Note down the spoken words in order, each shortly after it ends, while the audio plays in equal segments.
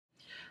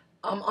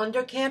I'm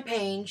under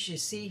campaigns. You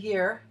see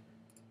here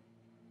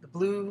the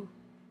blue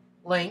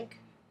link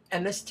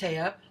and this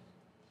tab,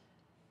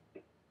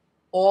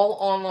 all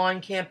online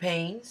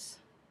campaigns.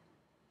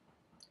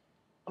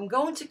 I'm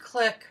going to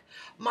click,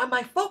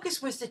 my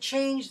focus was to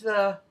change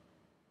the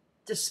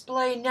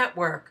display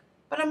network,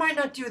 but I might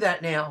not do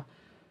that now.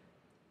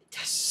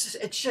 It's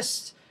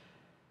just,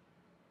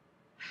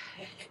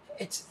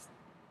 it's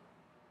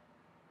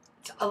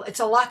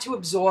a lot to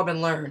absorb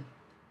and learn.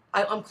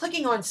 I'm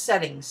clicking on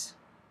settings,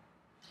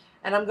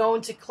 and I'm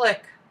going to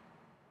click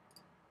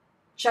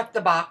check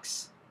the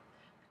box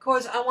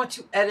because I want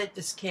to edit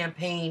this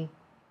campaign,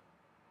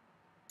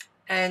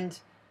 and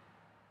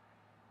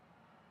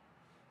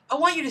I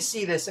want you to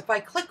see this. If I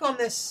click on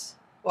this,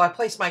 well, I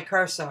place my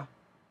cursor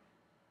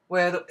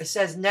where it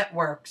says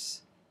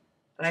networks,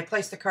 and I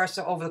place the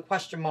cursor over the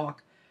question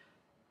mark.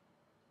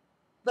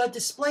 The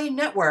display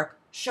network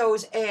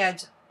shows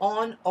ads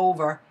on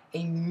over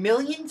 1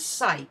 million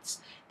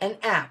sites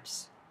and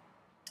apps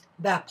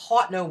that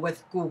partner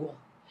with Google,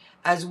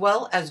 as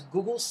well as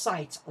Google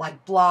sites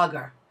like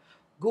Blogger,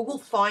 Google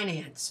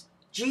Finance,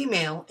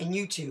 Gmail, and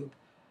YouTube.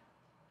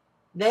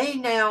 They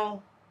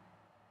now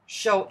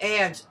show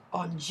ads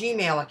on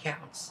Gmail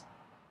accounts.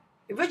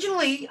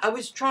 Originally, I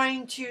was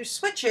trying to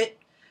switch it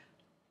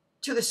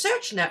to the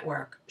search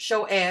network,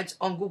 show ads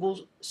on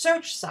Google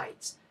search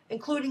sites,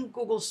 including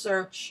Google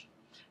Search,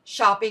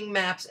 Shopping,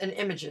 Maps, and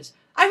Images.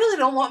 I really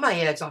don't want my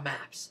ads on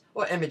Maps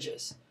or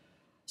Images.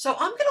 So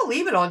I'm going to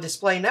leave it on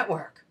Display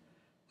Network.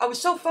 I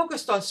was so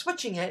focused on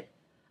switching it,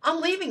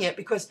 I'm leaving it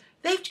because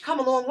they've come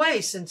a long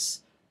way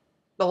since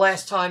the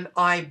last time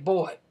I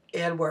bought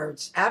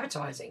AdWords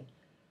advertising.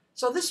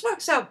 So this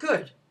works out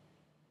good.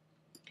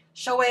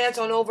 Show ads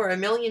on over 1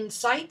 million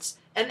sites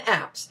and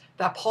apps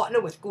that partner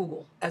with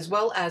Google, as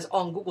well as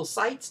on Google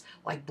sites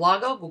like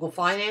Blogger, Google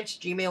Finance,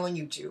 Gmail, and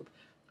YouTube.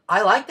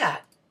 I like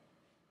that.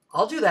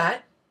 I'll do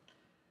that.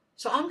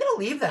 So I'm going to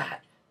leave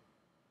that.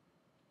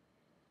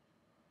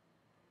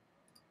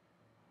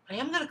 I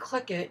am going to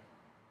click it.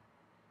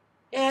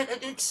 And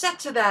it's set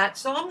to that,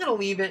 so I'm going to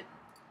leave it.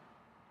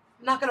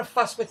 I'm not going to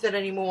fuss with it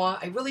anymore.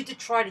 I really did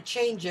try to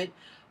change it,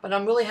 but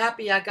I'm really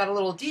happy I got a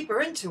little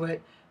deeper into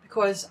it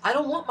because I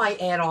don't want my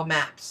ad on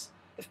maps.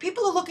 If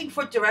people are looking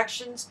for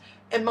directions,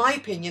 in my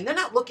opinion, they're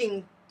not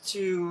looking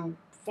to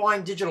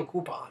find digital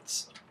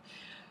coupons.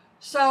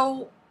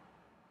 So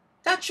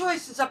that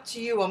choice is up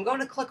to you. I'm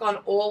going to click on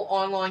all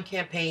online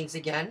campaigns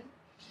again.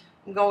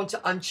 I'm going to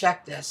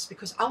uncheck this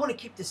because I want to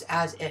keep this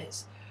as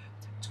is.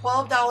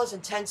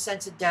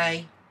 $12.10 a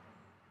day.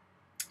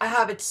 I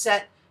have it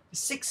set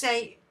 6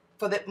 a.m.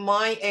 for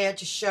my ad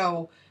to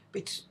show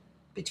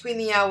between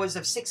the hours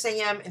of 6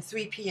 a.m. and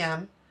 3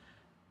 p.m.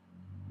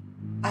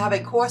 I have a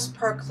cost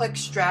per click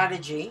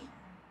strategy,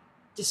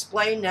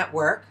 display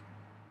network,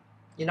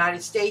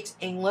 United States,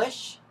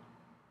 English.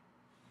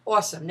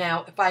 Awesome.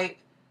 Now, if I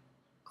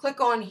click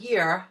on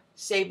here,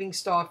 Saving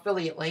Star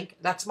affiliate link,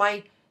 that's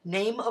my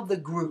name of the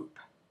group,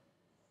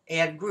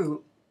 add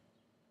group.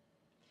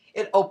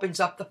 It opens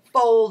up the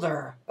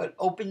folder. It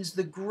opens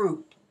the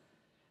group.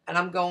 And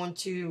I'm going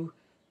to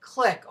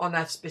click on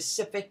that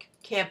specific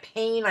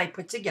campaign I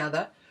put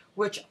together,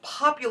 which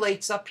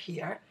populates up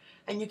here.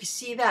 And you can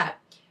see that.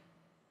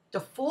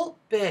 Default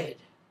bid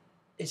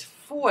is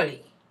 $40.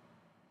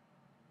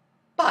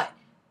 But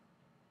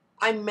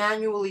I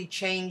manually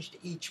changed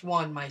each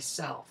one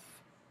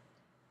myself.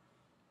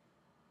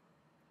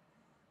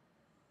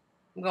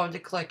 I'm going to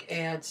click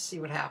add, see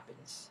what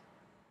happens.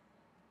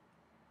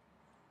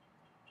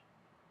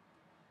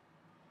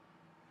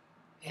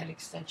 Add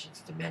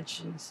extensions,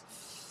 dimensions.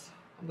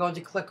 I'm going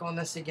to click on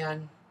this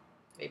again.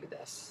 Maybe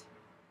this.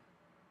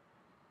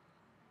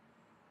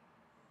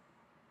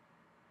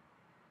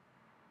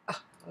 I'm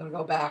going to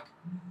go back.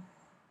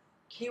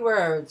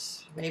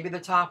 Keywords. Maybe the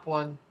top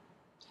one.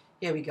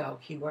 Here we go.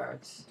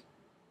 Keywords.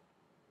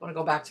 I want to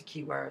go back to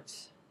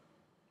keywords.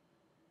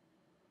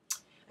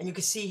 And you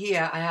can see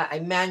here, I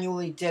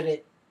manually did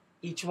it,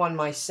 each one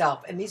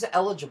myself. And these are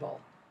eligible.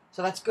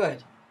 So that's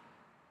good.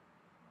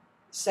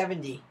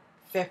 70.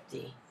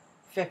 50,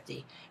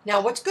 50.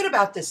 Now, what's good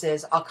about this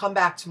is I'll come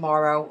back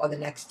tomorrow or the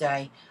next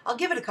day. I'll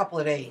give it a couple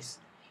of days.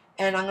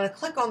 And I'm going to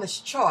click on this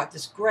chart,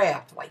 this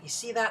graph. Like, you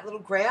see that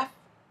little graph?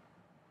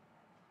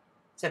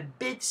 It's a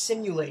bid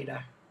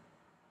simulator.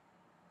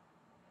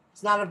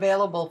 It's not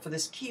available for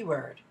this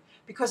keyword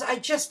because I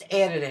just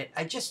added it.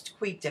 I just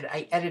tweaked it.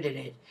 I edited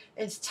it.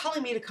 And it's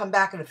telling me to come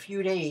back in a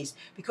few days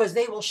because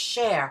they will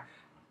share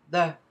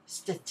the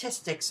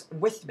statistics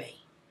with me.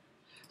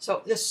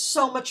 So there's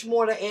so much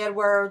more to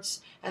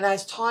AdWords, and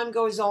as time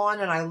goes on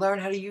and I learn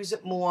how to use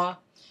it more,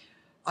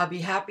 I'll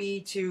be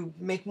happy to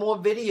make more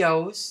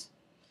videos.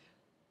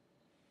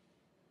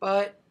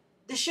 But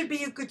this should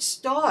be a good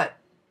start.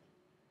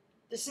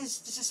 This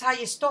is how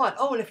you start.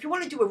 Oh, and if you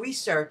want to do a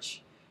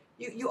research,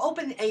 you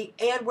open a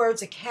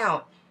AdWords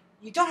account.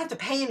 You don't have to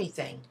pay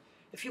anything.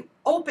 If you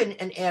open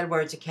an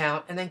AdWords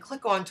account and then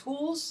click on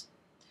Tools,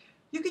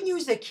 you can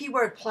use their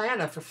keyword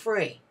planner for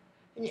free.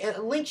 And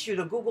it links you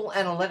to Google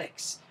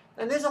Analytics.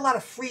 And there's a lot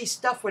of free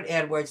stuff with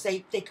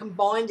AdWords. They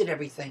combined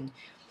everything,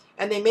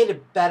 and they made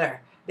it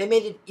better. They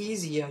made it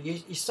easier.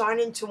 You sign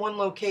into one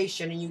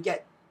location and you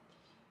get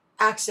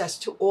access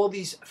to all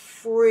these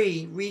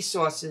free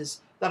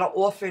resources that are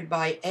offered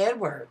by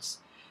AdWords.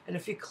 And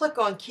if you click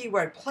on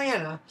Keyword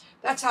Planner,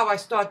 that's how I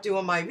start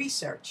doing my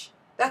research.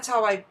 That's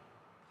how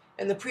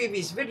in the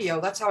previous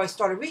video, that's how I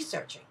started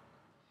researching.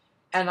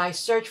 And I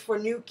search for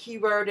new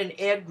keyword and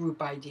ad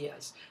group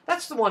ideas.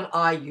 That's the one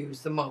I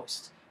use the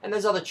most. And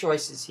there's other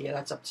choices here.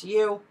 That's up to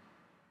you.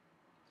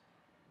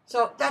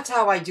 So that's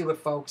how I do it,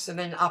 folks. And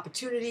then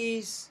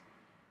opportunities.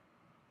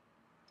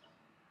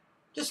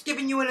 Just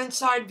giving you an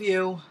inside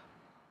view.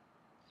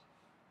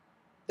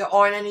 There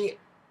aren't any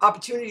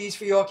opportunities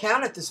for your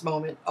account at this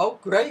moment. Oh,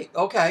 great.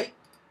 Okay.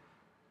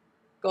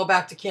 Go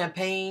back to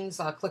campaigns.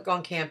 I'll click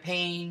on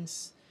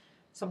campaigns.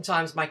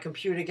 Sometimes my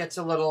computer gets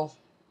a little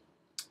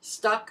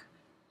stuck,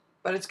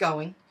 but it's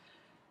going.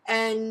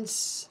 And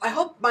I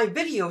hope my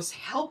videos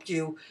helped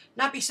you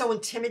not be so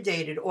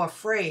intimidated or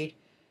afraid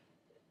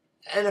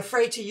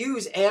to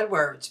use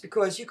AdWords,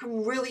 because you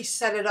can really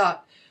set it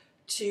up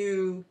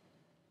to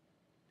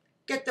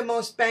get the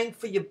most bang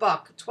for your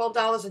buck.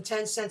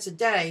 $12.10 a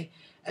day,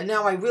 and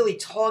now I really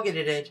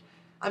targeted it.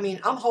 I mean,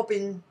 I'm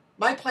hoping,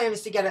 my plan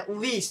is to get at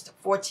least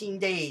 14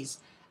 days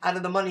out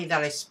of the money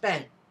that I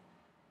spent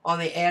on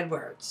the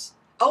AdWords.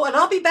 Oh, and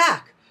I'll be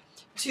back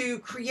to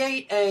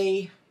create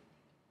a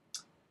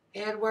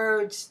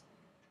AdWords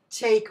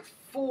Take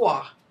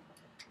 4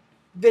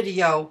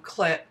 video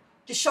clip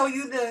to show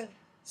you the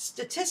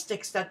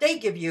statistics that they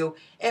give you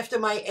after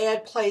my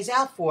ad plays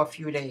out for a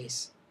few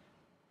days.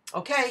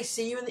 Okay,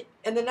 see you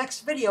in the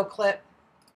next video clip.